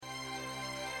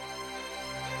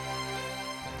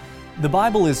The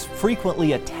Bible is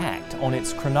frequently attacked on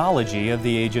its chronology of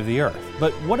the age of the earth.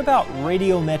 But what about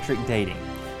radiometric dating?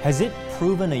 Has it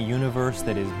proven a universe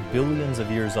that is billions of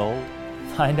years old?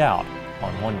 Find out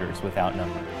on Wonders Without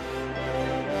Number.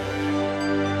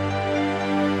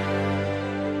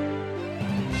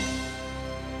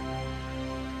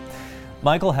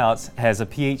 Michael Hautz has a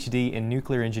PhD in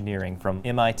nuclear engineering from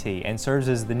MIT and serves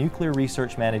as the nuclear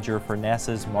research manager for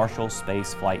NASA's Marshall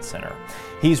Space Flight Center.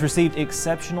 He's received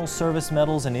exceptional service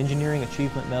medals and engineering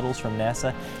achievement medals from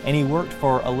NASA, and he worked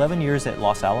for 11 years at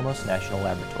Los Alamos National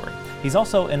Laboratory. He's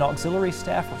also an auxiliary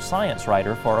staff science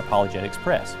writer for Apologetics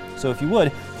Press. So if you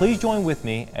would, please join with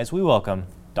me as we welcome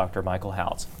Dr. Michael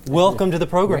Hautz. Welcome to the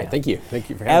program. Right, thank you. Thank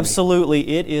you for having me. Absolutely.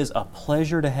 It is a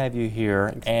pleasure to have you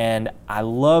here, and I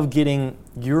love getting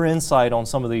your insight on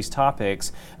some of these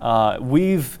topics.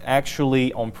 We've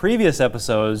actually, on previous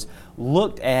episodes,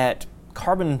 looked at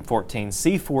carbon-14,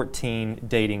 C14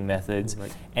 dating methods,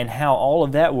 right, and how all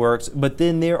of that works, but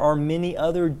then there are many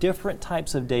other different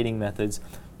types of dating methods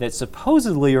that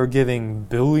supposedly are giving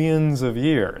billions of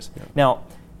years. Yeah. Now,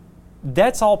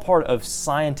 that's all part of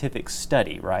scientific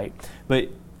study, right? But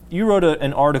you wrote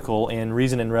an article in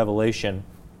Reason and Revelation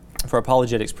for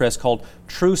Apologetics Press called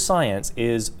 "True Science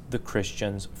is the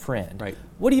Christian's Friend." Right.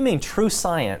 What do you mean true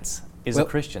science is a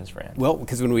Christian's friend? Well,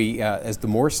 because when we, as the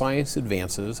more science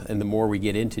advances and the more we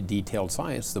get into detailed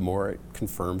science, the more it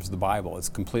confirms the Bible. It's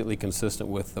completely consistent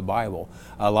with the Bible.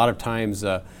 A lot of times,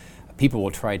 people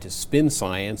will try to spin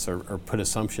science or put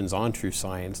assumptions on true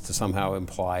science to somehow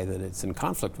imply that it's in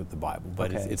conflict with the Bible,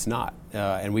 but it's not.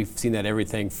 And we've seen that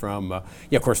everything from,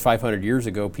 of course, 500 years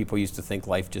ago, people used to think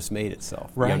life just made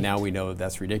itself. Right. Now we know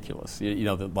that's ridiculous.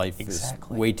 That life is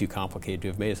way too complicated to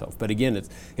have made itself. But again, it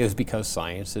was because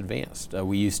science advanced.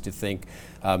 We used to think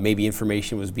maybe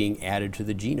information was being added to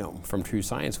the genome. From true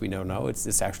science, we know no,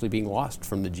 it's actually being lost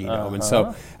from the genome. And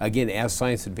so, again, as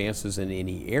science advances in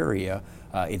any area,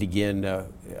 it again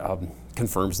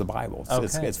confirms the Bible.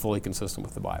 It's fully consistent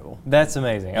with the Bible. That's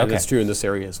amazing. And it's true in this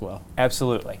area as well.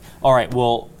 Absolutely. All right,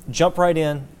 well, jump right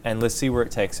in and let's see where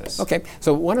it takes us. Okay,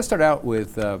 so I want to start out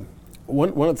with one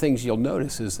of the things you'll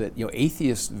notice is that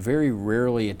atheists very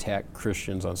rarely attack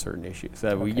Christians on certain issues.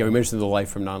 We mentioned the life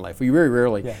from non-life. We very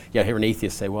rarely hear an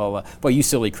atheist say, well, you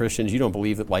silly Christians, you don't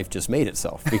believe that life just made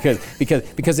itself,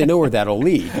 because they know where that'll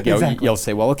lead. Exactly. You'll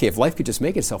say, well, okay, if life could just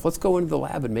make itself, let's go into the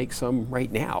lab and make some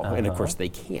right now. And of course they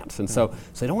can't. And so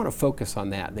they don't want to focus on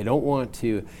that. They don't want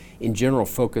to, in general,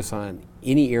 focus on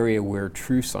any area where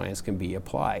true science can be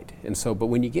applied. And so, but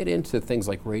when you get into things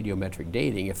like radiometric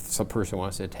dating, if some person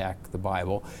wants to attack the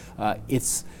Bible,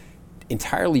 it's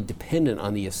entirely dependent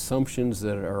on the assumptions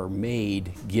that are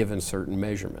made given certain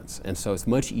measurements. And so it's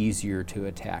much easier to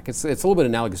attack. It's a little bit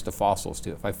analogous to fossils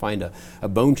too. If I find a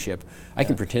bone chip, I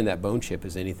can pretend that bone chip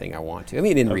is anything I want to. I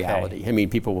mean, in reality,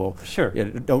 people will,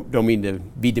 don't mean to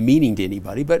be demeaning to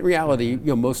anybody, but in reality,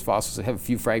 most fossils have a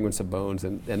few fragments of bones,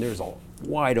 and there's a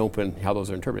wide open how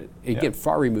those are interpreted. Again,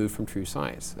 far removed from true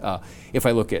science. If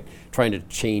I look at trying to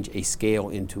change a scale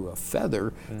into a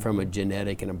feather from a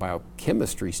genetic and a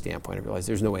biochemistry standpoint, I realize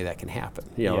there's no way that can happen.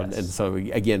 And so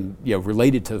again,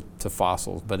 related to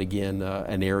fossils, but again,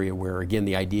 an area where again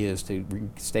the idea is to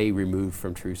stay removed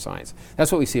from true science.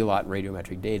 That's what we see a lot in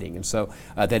radiometric dating, and so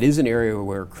that is an area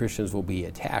where Christians will be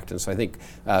attacked. And so I think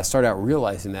start out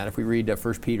realizing that if we read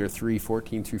 1 Peter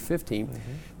 3:14 through 15,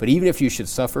 but even if you should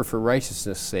suffer for righteousness'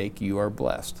 sake, you are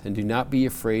blessed, and do not be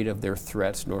afraid of their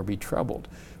threats, nor be troubled.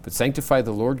 But sanctify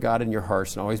the Lord God in your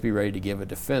hearts, and always be ready to give a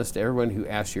defense to everyone who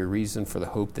asks you a reason for the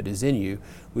hope that is in you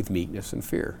with meekness and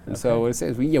fear. And so it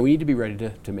says we need to be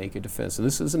ready to make a defense. And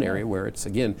this is an area where it's,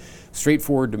 again,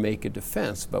 straightforward to make a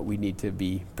defense, but we need to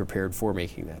be prepared for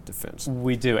making that defense.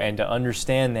 We do, and to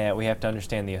understand that, we have to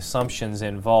understand the assumptions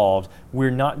involved. We're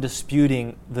not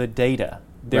disputing the data.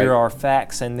 There are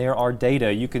facts and there are data.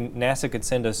 NASA could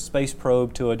send a space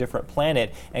probe to a different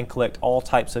planet and collect all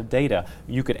types of data.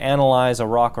 You could analyze a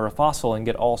rock or a fossil and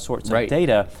get all sorts of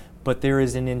data, but there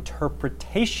is an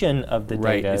interpretation of the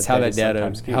data. It's how that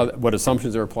data, what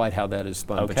assumptions are applied, how that is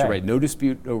spun. But you're right, no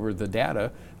dispute over the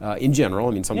data in general.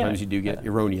 I mean, sometimes you do get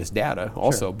erroneous data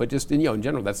also, but just in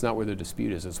general, that's not where the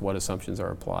dispute is. It's what assumptions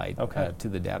are applied to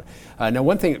the data. Now,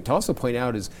 one thing to also point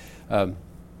out is,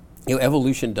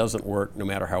 evolution doesn't work no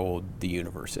matter how old the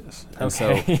universe is. And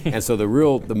Okay. so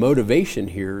the motivation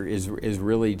here is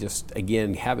really just,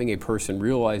 again, having a person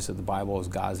realize that the Bible is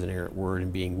God's inerrant word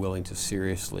and being willing to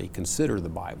seriously consider the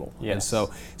Bible. Yes. And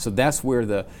so that's where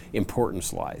the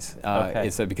importance lies. Okay.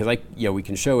 It's that because we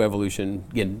can show evolution,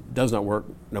 again, does not work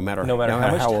no matter how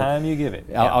much old. time you give it.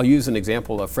 I'll use an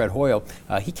example of Fred Hoyle.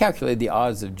 He calculated the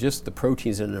odds of just the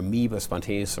proteins in an amoeba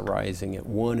spontaneously arising at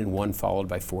 1 and 1 followed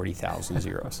by 40,000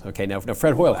 zeros. Okay, now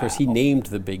Fred Hoyle, of course, he named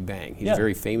the Big Bang. He's a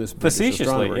very famous British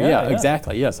astronomer. Yeah,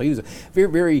 exactly. Yeah, so he was a very,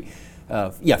 very,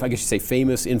 if I guess you say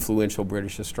famous, influential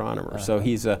British astronomer. So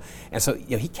he's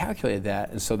he calculated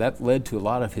that, and so that led to a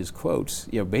lot of his quotes,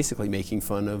 basically making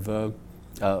fun of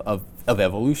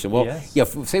evolution. Well,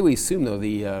 say we assume though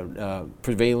the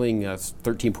prevailing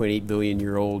 13.8 billion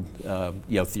year old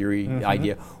theory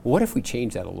idea. Well, what if we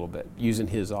change that a little bit using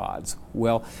his odds?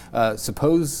 Well,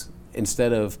 suppose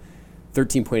instead of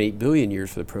 13.8 billion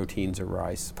years for the proteins to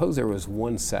rise, suppose there was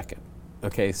 1 second.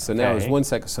 Okay, so now it's 1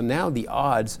 second. So now the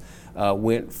odds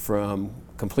went from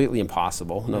completely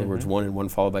impossible, in other words, 1 and 1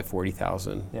 followed by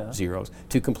 40,000 zeros,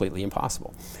 to completely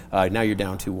impossible. Now you're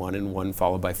down to 1 and 1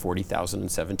 followed by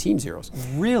 40,017 zeros.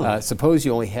 Really? Suppose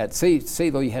you only had, say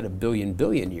though you had 1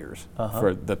 billion years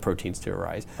for the proteins to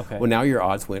arise. Okay. Well, now your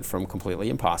odds went from completely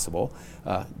impossible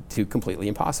to completely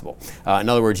impossible. In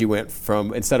other words, you went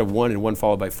from, instead of 1 and 1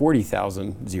 followed by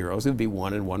 40,000 zeros, it would be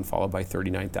 1 and 1 followed by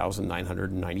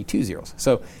 39,992 zeros.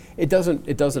 So it doesn't matter.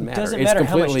 It doesn't it's matter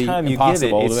how much time you give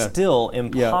it, it's still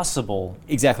impossible.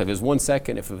 Exactly. If it was 1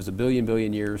 second, if it was 1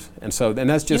 billion years, and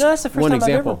that's just that's the first one time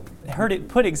example. I've ever heard it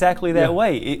put exactly that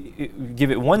way.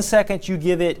 Give it 1 second, you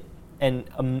give it a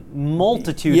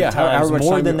multitude of times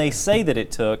more than they say that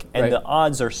it took, and the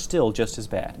odds are still just as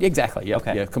bad. Exactly. Yeah.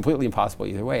 Okay. Yeah. Completely impossible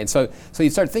either way. And so you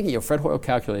start thinking. Fred Hoyle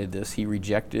calculated this. He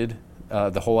rejected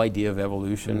the whole idea of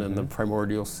evolution and the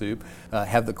primordial soup.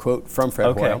 Have the quote from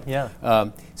Fred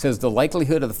Hoyle. Says, the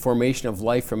likelihood of the formation of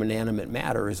life from inanimate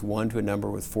matter is 1 to a number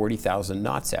with 40,000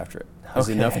 noughts after it. It's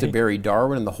enough to bury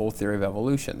Darwin and the whole theory of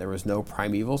evolution. There was no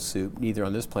primeval soup, neither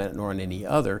on this planet nor on any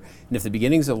other. And if the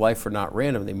beginnings of life were not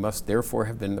random, they must therefore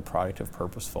have been the product of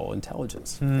purposeful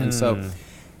intelligence. And so,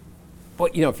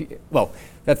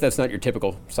 that's not your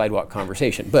typical sidewalk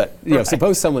conversation. But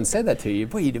suppose someone said that to you,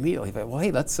 you'd immediately think, well,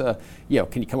 hey, let's can you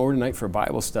come over tonight for a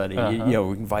Bible study? We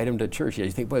invite them to church. You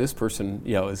think, boy, this person,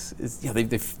 it's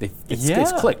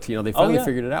clicked. They finally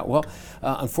figured it out. Well,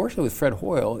 unfortunately, with Fred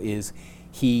Hoyle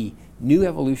he knew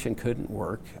evolution couldn't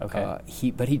work. But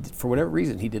he, for whatever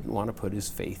reason, he didn't want to put his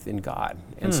faith in God,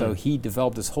 and so he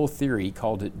developed this whole theory. He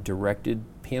called it directed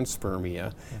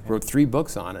panspermia. Wrote 3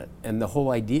 books on it, and the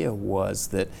whole idea was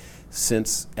that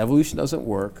since evolution doesn't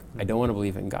work, I don't want to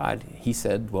believe in God. He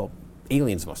said, well,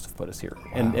 aliens must have put us here.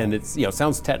 Wow. And it's,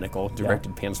 sounds technical,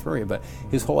 directed panspermia, but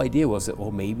his whole idea was that,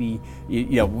 well, maybe,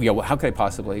 how could I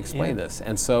possibly explain this?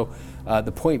 And so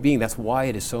the point being, that's why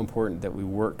it is so important that we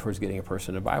work towards getting a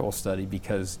person to Bible study,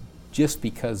 because just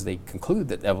because they conclude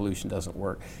that evolution doesn't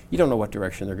work, you don't know what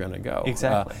direction they're going to go.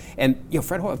 Exactly. And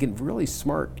Fred Hoyle, again, really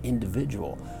smart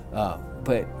individual,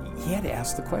 but he had to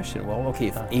ask the question, well, okay,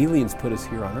 if aliens put us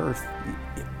here on Earth,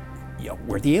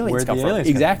 where'd the aliens come from?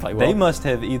 Exactly. Well, they must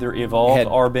have either evolved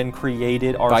or been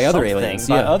created or by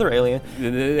something, other aliens.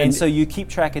 And so you keep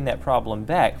tracking that problem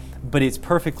back, but it's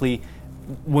perfectly,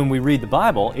 when we read the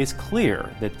Bible, it's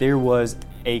clear that there was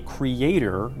a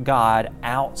creator, God,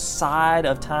 outside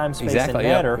of time, space, and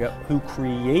matter, who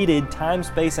created time,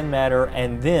 space, and matter,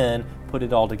 and then put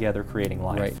it all together, creating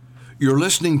life. Right. You're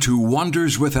listening to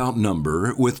Wonders Without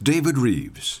Number with David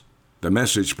Reeves. The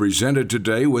message presented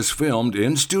today was filmed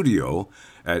in studio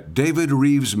at David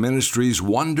Reeves Ministries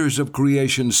Wonders of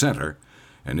Creation Center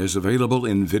and is available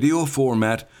in video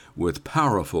format with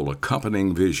powerful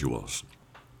accompanying visuals.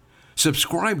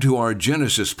 Subscribe to our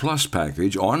Genesis Plus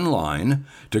package online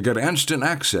to get instant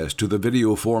access to the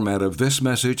video format of this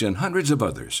message and hundreds of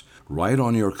others right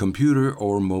on your computer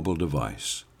or mobile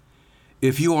device.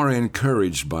 If you are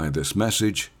encouraged by this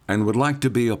message and would like to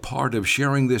be a part of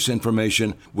sharing this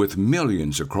information with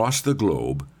millions across the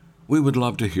globe, we would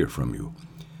love to hear from you.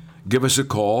 Give us a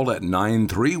call at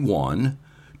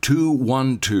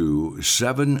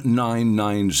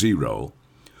 931-212-7990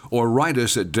 or write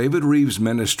us at David Reeves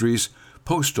Ministries,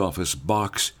 Post Office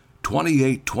Box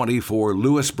 2824,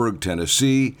 Lewisburg,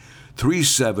 Tennessee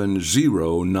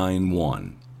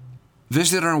 37091.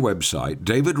 Visit our website,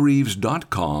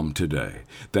 davidreeves.com, today.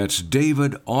 That's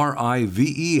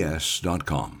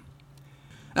davidreeves.com.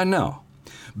 And now,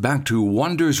 back to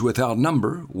Wonders Without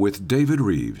Number with David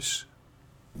Reeves.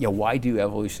 why do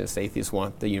evolutionists, atheists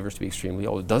want the universe to be extremely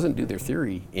old? It doesn't do their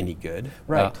theory any good.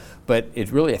 Right. But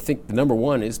it really, I think the number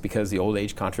one is because the old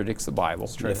age contradicts the Bible.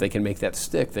 And if they can make that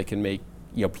stick, they can make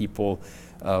people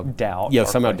doubt.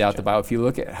 Somehow doubt the Bible. If you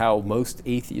look at how most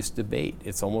atheists debate,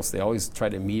 it's almost, they always try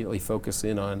to immediately focus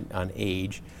in on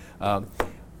age.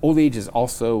 Old age is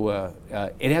also,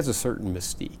 it has a certain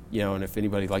mystique, and if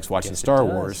anybody likes watching Star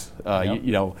Wars,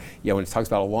 when it talks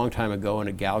about a long time ago in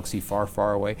a galaxy far,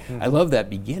 far away, I love that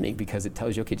beginning because it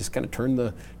tells you, okay, just kind of turn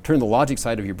the logic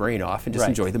side of your brain off and just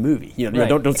enjoy the movie.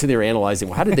 Don't sit there analyzing,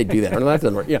 well, how did they do that? Or that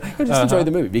doesn't work. Just enjoy the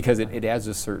movie because it adds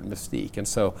a certain mystique. And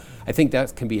so I think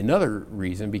that can be another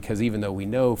reason, because even though we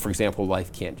know, for example,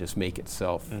 life can't just make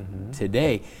itself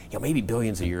today, maybe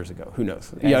billions of years ago, who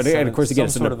knows? And of course, again,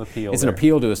 it's an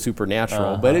appeal to a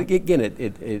supernatural, but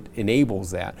it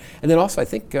enables that. And then also, I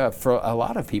think for a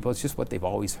lot of people, it's just what they've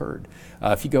always heard.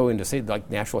 If you go into, say, like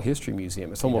Natural History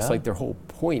Museum, it's almost like their whole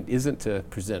point isn't to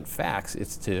present facts;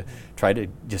 it's to try to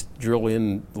just drill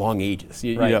in long ages,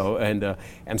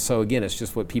 and so again, it's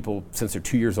just what people, since they're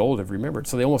 2 years old, have remembered.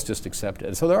 So they almost just accept it.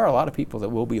 And so there are a lot of people that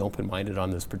will be open-minded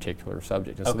on this particular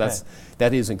subject, and so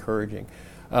that is encouraging.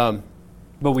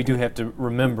 But we do have to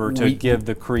remember to give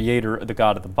the Creator, the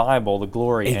God of the Bible, the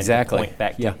glory and point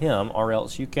back to Him, or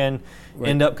else you can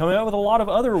end up coming up with a lot of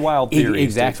other wild theories.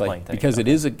 Exactly, to explain things. because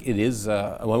it is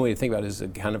one way to think about it is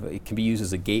it can be used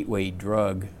as a gateway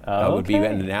drug. Would be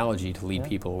an analogy to lead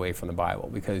people away from the Bible.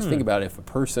 Because think about it, if a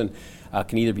person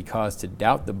can either be caused to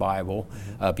doubt the Bible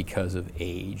because of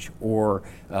age, or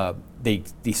they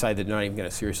decide that they're not even going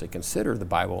to seriously consider the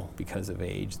Bible because of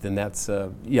age, then that's,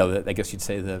 I guess you'd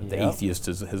say the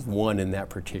atheist has won in that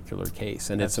particular case.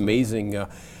 And it's amazing,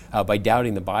 by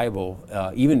doubting the Bible,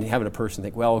 even having a person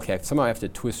think, well, okay, somehow I have to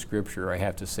twist Scripture, I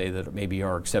have to say that maybe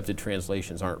our accepted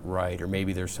translations aren't right, or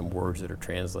maybe there's some words that are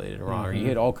translated wrong, or you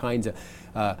get all kinds of,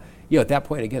 at that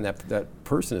point, again, that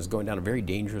person is going down a very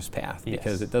dangerous path,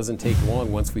 because it doesn't take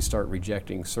long once we start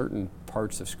rejecting certain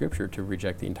parts of Scripture to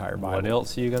reject the entire Bible. What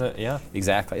else are you going to,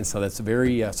 Exactly, and so that's a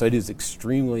very, so it is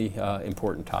extremely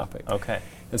important topic. Okay.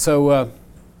 And so,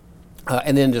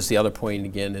 and then just the other point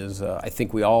again is, I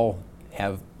think we all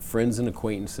have friends and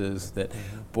acquaintances that,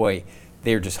 boy,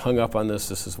 they're just hung up on this.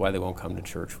 This is why they won't come to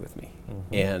church with me.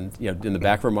 And in the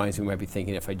back of our minds, we might be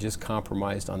thinking, if I just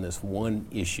compromised on this one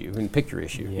issue, and pick your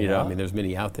issue, there's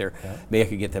many out there, maybe I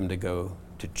could get them to go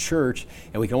to church,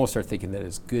 and we can almost start thinking that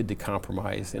it's good to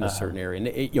compromise in a certain area. And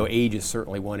age is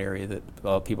certainly one area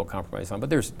that people compromise on, but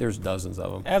there's dozens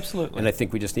of them. Absolutely. And I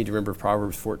think we just need to remember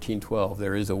Proverbs 14:12.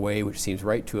 There is a way which seems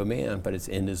right to a man, but its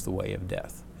end is the way of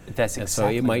death. That's exactly. And so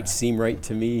it might seem right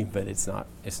to me, but it's not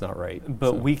right.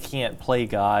 But we can't play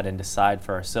God and decide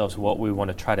for ourselves what we want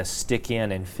to try to stick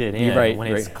in and fit in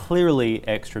when it's clearly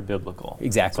extra biblical.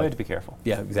 Exactly. So we have to be careful.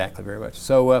 Yeah, exactly, very much.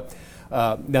 So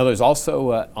now there's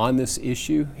also on this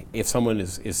issue, if someone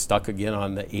is stuck again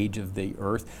on the age of the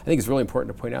earth, I think it's really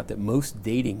important to point out that most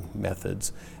dating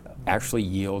methods actually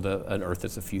yield an earth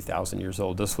that's a few thousand years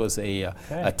old. This was a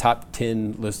top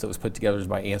 10 list that was put together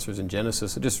by Answers in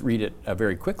Genesis. So just read it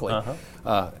very quickly.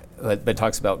 But it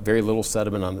talks about very little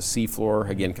sediment on the seafloor,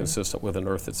 again, consistent with an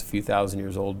earth that's a few thousand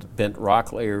years old. Bent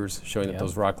rock layers, showing that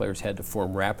those rock layers had to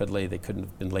form rapidly. They couldn't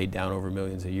have been laid down over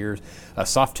millions of years.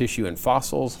 Soft tissue and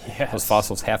fossils. Those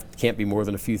fossils can't be more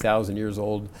than a few thousand years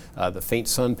old. The faint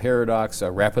sun paradox,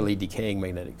 rapidly decaying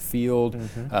magnetic field,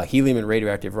 helium and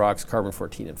radioactive rocks,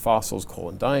 carbon-14 in fossils, coal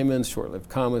and diamonds, short-lived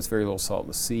comets, very little salt in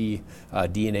the sea,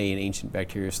 DNA and ancient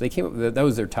bacteria. So they came up, that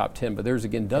was their top 10, but there's,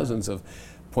 again, dozens of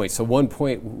points. So one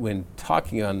point when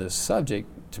talking on this subject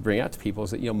to bring out to people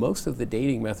is that most of the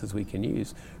dating methods we can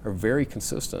use are very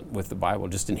consistent with the Bible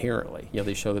just inherently.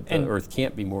 They show that the earth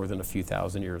can't be more than a few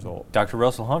thousand years old. Dr.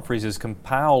 Russell Humphreys has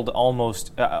compiled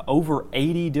almost over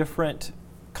 80 different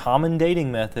common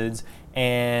dating methods,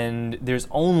 and there's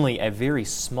only a very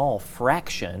small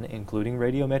fraction, including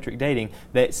radiometric dating,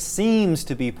 that seems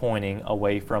to be pointing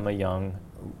away from a young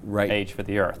age for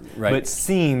the earth. But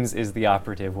seems is the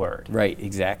operative word. Right,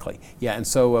 exactly. Yeah, and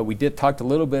so we talked a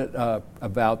little bit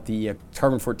about the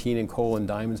carbon-14 in coal and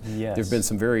diamonds. There have been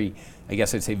some very, I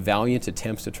guess I'd say, valiant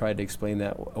attempts to try to explain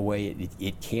that away.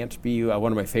 It can't be.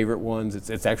 One of my favorite ones,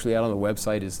 it's actually out on the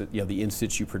website, is that the in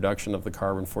situ production of the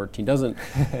carbon-14 doesn't,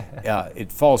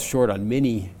 it falls short on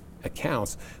many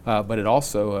accounts, but it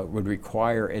also would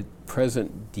require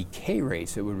present decay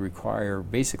rates, it would require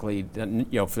basically,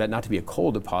 for that not to be a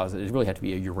coal deposit, it really had to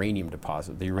be a uranium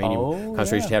deposit. The uranium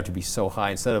concentration would have to be so high.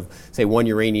 Instead of, say, 1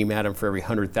 uranium atom for every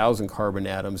 100,000 carbon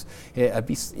atoms, it'd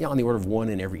be on the order of 1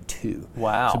 in every 2.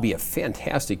 Wow. So it'd be a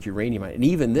fantastic uranium. And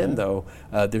even then, though,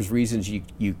 there's reasons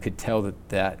you could tell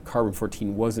that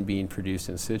carbon-14 wasn't being produced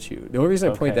in situ. The only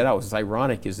reason I point that out was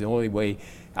ironic, is the only way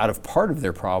out of part of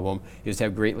their problem is to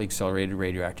have greatly accelerated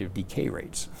radioactive decay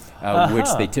rates, which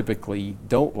they typically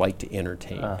don't like to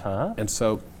entertain. And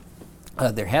so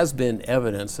there has been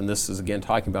evidence, and this is again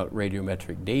talking about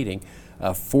radiometric dating,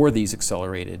 for these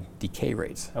accelerated decay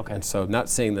rates. And so not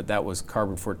saying that was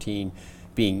carbon-14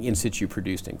 being in situ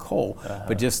produced in coal,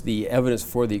 but just the evidence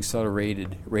for the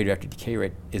accelerated radioactive decay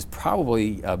rate is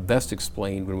probably best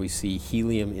explained when we see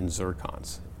helium in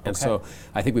zircons. And so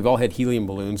I think we've all had helium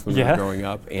balloons when we were growing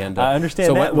up. And I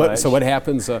understand that much. So what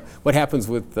happens? What happens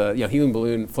with helium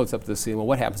balloon floats up to the ceiling? Well,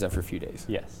 what happens after a few days?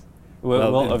 Yes.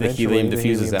 Well, the helium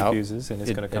diffuses out. And it's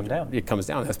going to come down. It comes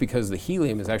down. That's because the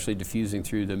helium is actually diffusing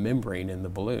through the membrane in the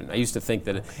balloon. I used to think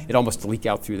that it almost leak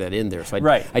out through that end there. So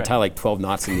I'd tie like 12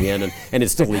 knots in the end, and it'd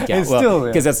still leak out.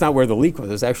 Because that's not where the leak was.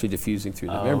 It's actually diffusing through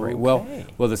the membrane. Well,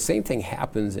 the same thing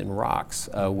happens in rocks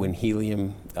when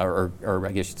helium, or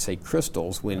I guess you'd say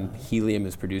crystals, when helium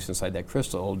is produced inside that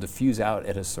crystal, it'll diffuse out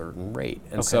at a certain rate.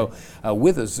 And so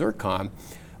with a zircon,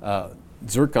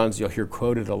 zircons you'll hear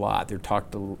quoted a lot. They're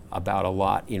talked about a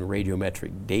lot in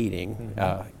radiometric dating.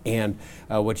 And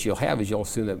what you'll have is you'll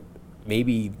assume that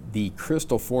maybe the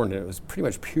crystal formed, and it was pretty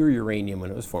much pure uranium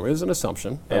when it was formed. It was an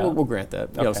assumption. We'll grant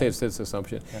that. Say it's an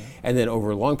assumption. And then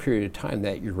over a long period of time,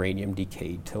 that uranium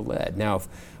decayed to lead. Now, if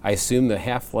I assume the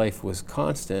half-life was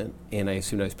constant, and I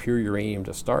assumed it was pure uranium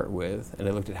to start with, and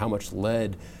I looked at how much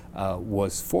lead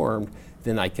was formed,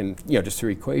 then I can, just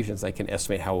through equations, I can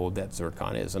estimate how old that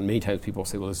zircon is. And many times people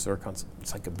say, well, this zircon's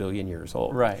it's like 1 billion years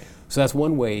old. Right. So that's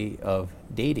one way of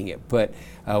dating it. But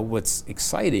what's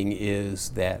exciting is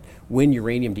that when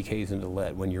uranium decays into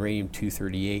lead, when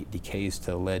uranium-238 decays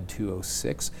to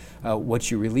lead-206,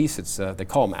 what you release, they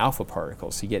call them alpha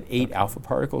particles. So you get 8 alpha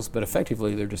particles, but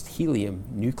effectively they're just helium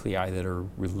nuclei that are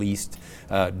released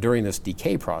during this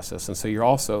decay process. And so you're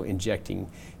also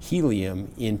injecting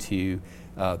helium into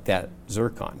that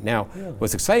zircon. Now,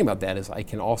 what's exciting about that is I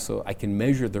can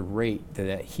measure the rate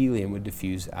that helium would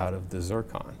diffuse out of the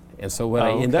zircon. And so what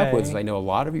I end up with is I know a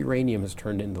lot of uranium has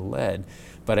turned into lead,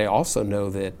 but I also know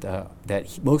that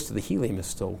most of the helium is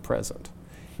still present.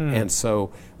 And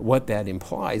so what that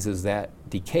implies is that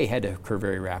decay had to occur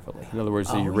very rapidly. In other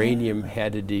words, the uranium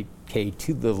had to decay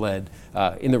to the lead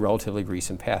in the relatively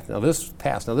recent path. Now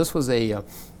this was a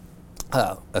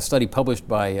study published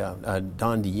by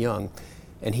Don DeYoung.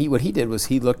 And what he did was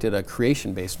he looked at a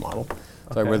creation-based model.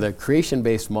 So where the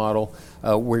creation-based model,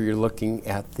 where you're looking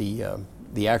at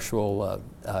the actual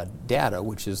data,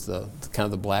 which is the kind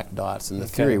of the black dots, and the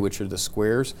theory, which are the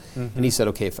squares. And he said,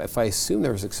 okay, if I assume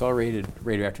there was accelerated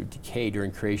radioactive decay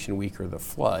during creation week or the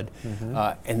flood,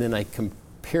 and then I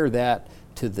compare that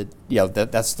to the,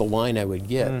 that's the line I would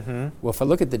get. Well, if I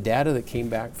look at the data that came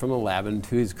back from the lab, and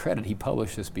to his credit, he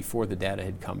published this before the data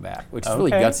had come back, which is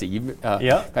really gutsy.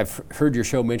 I've heard your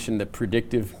show mention the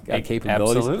predictive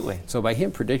capabilities. Absolutely. So by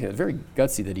him predicting, it's very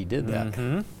gutsy that he did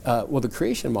that. Well, the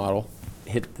creation model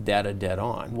hit the data dead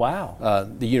on. Wow.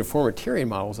 The uniformitarian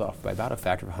model is off by about a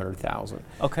factor of 100,000.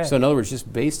 Okay. So in other words,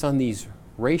 just based on these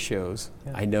ratios,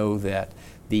 I know that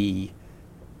a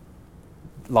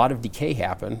lot of decay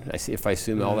happened. If I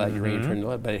assume all that uranium turned into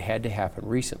lead, but it had to happen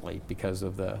recently because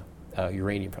of the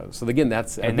uranium presence. So again,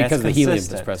 that's because the helium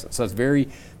is present. So it's very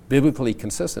biblically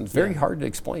consistent. It's very hard to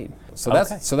explain. So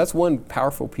that's one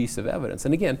powerful piece of evidence.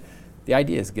 And again, the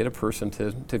idea is get a person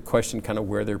to question kind of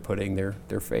where they're putting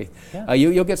their faith.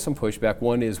 You'll get some pushback.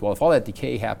 One is, well, if all that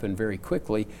decay happened very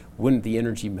quickly, wouldn't the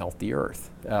energy melt the Earth?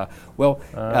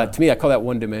 To me, I call that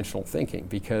one-dimensional thinking,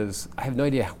 because I have no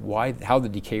idea how the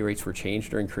decay rates were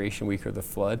changed during creation week or the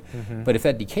flood. But if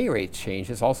that decay rate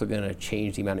changed, it's also going to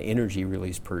change the amount of energy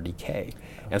released per decay.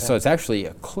 And so it's actually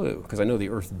a clue, because I know the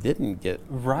Earth didn't get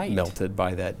melted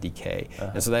by that decay.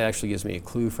 And so that actually gives me a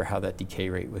clue for how that decay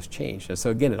rate was changed. And so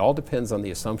again, it all depends on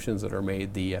the assumptions that are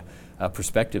made, the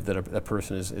perspective that a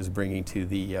person is bringing to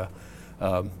the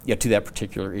to that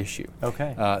particular issue.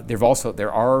 Okay.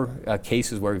 There are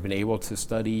cases where we've been able to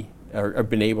study or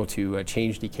been able to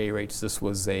change decay rates. This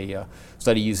was a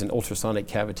study using ultrasonic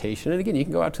cavitation, and again, you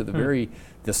can go out to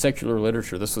the secular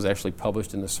literature. This was actually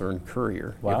published in the CERN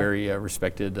Courier, a very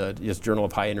respected journal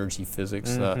of high energy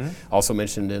physics. Also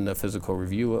mentioned in the physical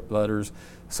review letters.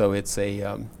 So it's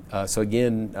talking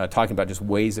about just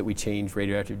ways that we change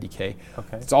radioactive decay.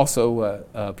 Okay. It's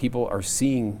also people are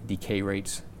seeing decay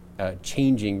rates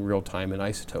changing real time in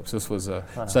isotopes. This was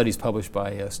studies published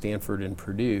by Stanford and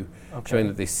Purdue showing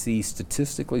that they see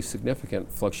statistically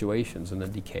significant fluctuations in the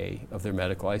decay of their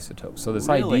medical isotopes. So this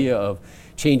idea of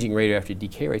changing radioactive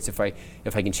decay rates, if I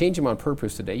can change them on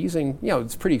purpose today using,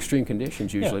 it's pretty extreme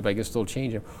conditions usually, but I can still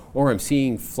change them, or I'm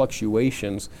seeing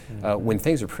fluctuations when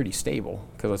things are pretty stable,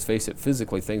 because let's face it,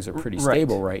 physically things are pretty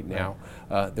stable right now,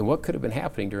 then what could have been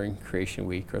happening during creation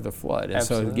week or the flood? And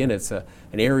so again, it's an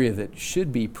area that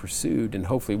should be pursued and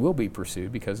hopefully will be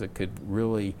pursued because it could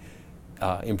really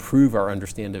improve our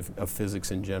understanding of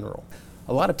physics in general.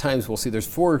 A lot of times we'll see there's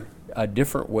 4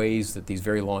 different ways that these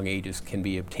very long ages can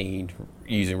be obtained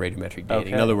using radiometric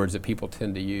dating. In other words, that people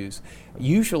tend to use.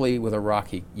 Usually with a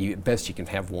rock, at best you can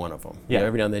have one of them.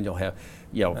 Every now and then you'll have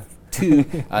 2.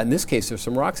 In this case, there's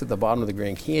some rocks at the bottom of the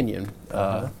Grand Canyon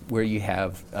where you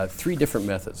have 3 different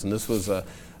methods. And this was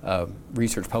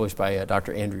research published by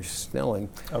Dr. Andrew Snelling.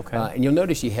 And you'll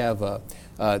notice you have,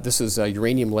 this is a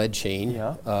uranium-lead chain.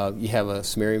 You have a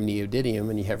samarium-neodymium,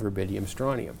 and you have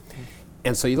rubidium-strontium.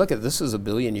 And so you look at this is 1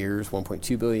 billion years,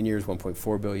 1.2 billion years,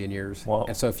 1.4 billion years. Wow.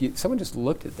 And so if someone just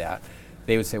looked at that,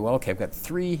 they would say, well, okay, I've got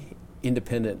 3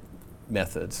 independent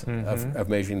methods of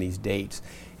measuring these dates,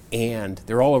 and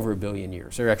they're all over 1 billion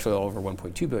years. They're actually all over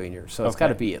 1.2 billion years. So it's got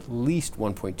to be at least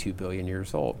 1.2 billion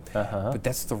years old. But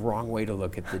that's the wrong way to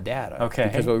look at the data.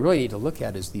 Because what we really need to look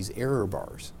at is these error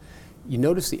bars. You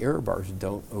notice the error bars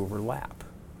don't overlap.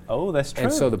 Oh, that's true.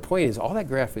 And so the point is, all that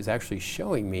graph is actually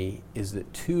showing me is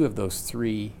that 2 of those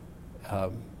 3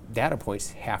 data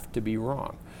points have to be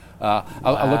wrong.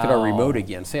 I'll look at our remote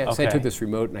again. Say I took this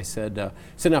remote and I said,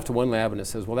 send it off to one lab and it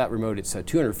says, well, that remote, it's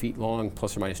 200 feet long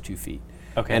plus or minus 2 feet.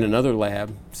 And another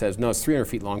lab says, no, it's 300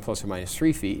 feet long plus or minus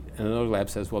 3 feet. And another lab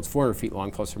says, well, it's 400 feet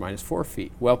long plus or minus 4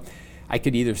 feet. Well, I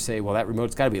could either say, well, that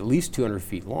remote's got to be at least 200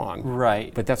 feet long.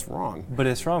 But that's wrong. But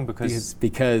it's wrong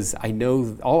because I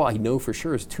know, all I know for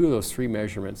sure is 2 of those 3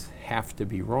 measurements have to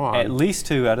be wrong. At least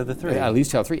 2 out of the 3. At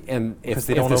least 2 out of 3. And if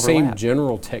the same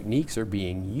general techniques are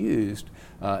being used,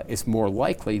 it's more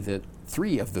likely that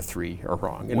 3 of the 3 are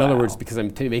wrong. In other words, because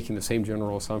I'm making the same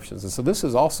general assumptions. And so this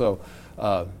is also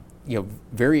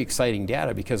very exciting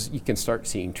data, because you can start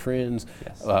seeing trends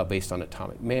based on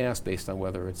atomic mass, based on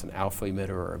whether it's an alpha emitter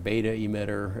or a beta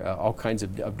emitter, all kinds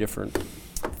of different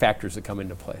factors that come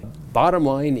into play. Bottom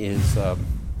line is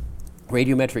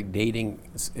radiometric dating,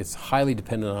 it's highly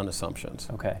dependent on assumptions.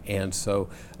 And so,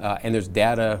 and there's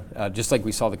data, just like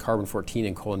we saw the carbon-14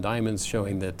 in coal and diamonds,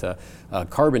 showing that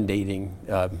carbon dating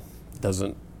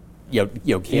doesn't, can't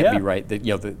be right.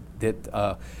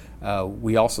 That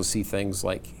we also see things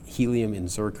like helium in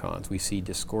zircons. We see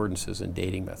discordances in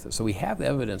dating methods. So we have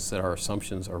evidence that our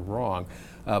assumptions are wrong.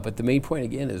 But the main point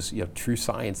again is, true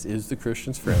science is the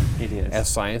Christian's friend. It is. As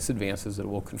science advances, it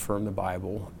will confirm the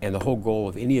Bible. And the whole goal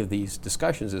of any of these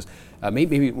discussions is,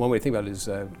 maybe one way to think about it is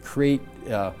create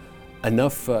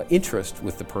enough interest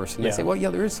with the person. They say, well,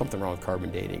 there is something wrong with carbon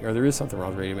dating, or there is something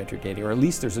wrong with radiometric dating, or at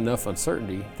least there's enough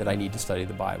uncertainty that I need to study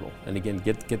the Bible. And again,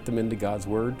 get them into God's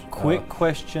Word. Quick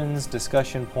questions,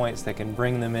 discussion points that can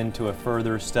bring them into a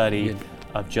further study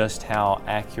of just how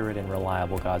accurate and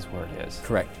reliable God's Word is.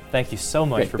 Correct. Thank you so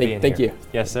much for being here. Thank you.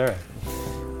 Yes, sir.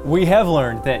 We have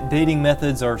learned that dating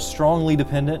methods are strongly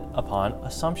dependent upon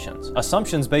assumptions.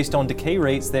 Assumptions based on decay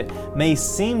rates that may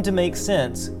seem to make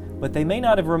sense, but they may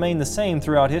not have remained the same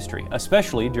throughout history,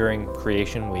 especially during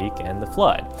Creation Week and the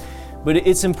Flood. But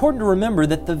it's important to remember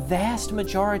that the vast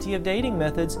majority of dating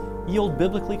methods yield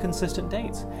biblically consistent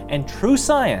dates, and true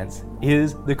science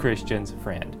is the Christian's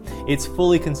friend. It's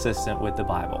fully consistent with the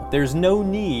Bible. There's no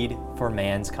need for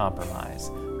man's compromise.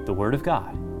 The Word of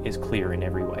God is clear in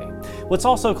every way. What's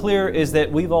also clear is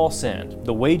that we've all sinned.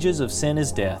 The wages of sin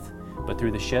is death, but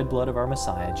through the shed blood of our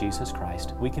Messiah, Jesus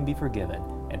Christ, we can be forgiven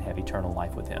and have eternal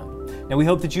life with Him. Now, we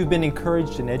hope that you've been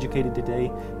encouraged and educated today,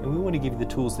 and we want to give you the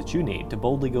tools that you need to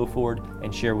boldly go forward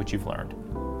and share what you've learned.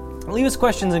 Leave us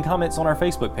questions and comments on our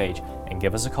Facebook page, and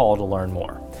give us a call to learn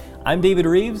more. I'm David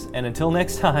Reeves, and until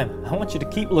next time, I want you to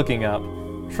keep looking up.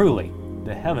 Truly,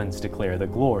 the heavens declare the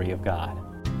glory of God.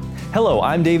 Hello,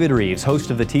 I'm David Reeves,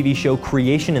 host of the TV show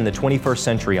Creation in the 21st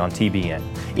Century on TBN.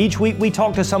 Each week we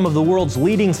talk to some of the world's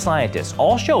leading scientists,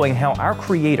 all showing how our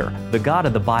Creator, the God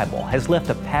of the Bible, has left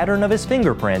a pattern of His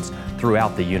fingerprints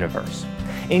throughout the universe.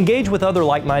 Engage with other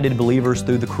like-minded believers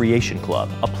through the Creation Club,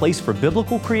 a place for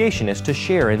biblical creationists to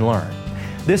share and learn.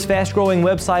 This fast-growing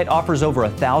website offers over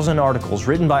 1,000 articles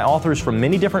written by authors from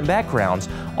many different backgrounds,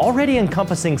 already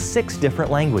encompassing 6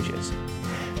 different languages.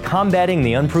 Combating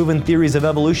the unproven theories of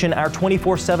evolution, our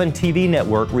 24/7 TV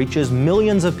network reaches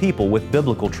millions of people with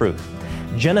biblical truth.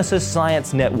 Genesis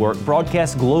Science Network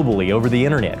broadcasts globally over the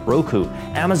internet, Roku,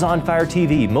 Amazon Fire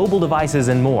TV, mobile devices,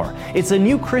 and more. It's a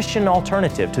new Christian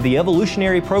alternative to the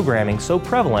evolutionary programming so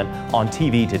prevalent on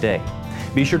TV today.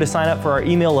 Be sure to sign up for our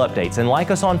email updates and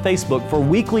like us on Facebook for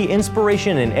weekly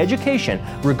inspiration and education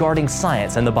regarding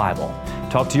science and the Bible.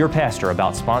 Talk to your pastor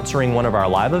about sponsoring one of our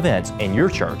live events in your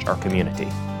church or community.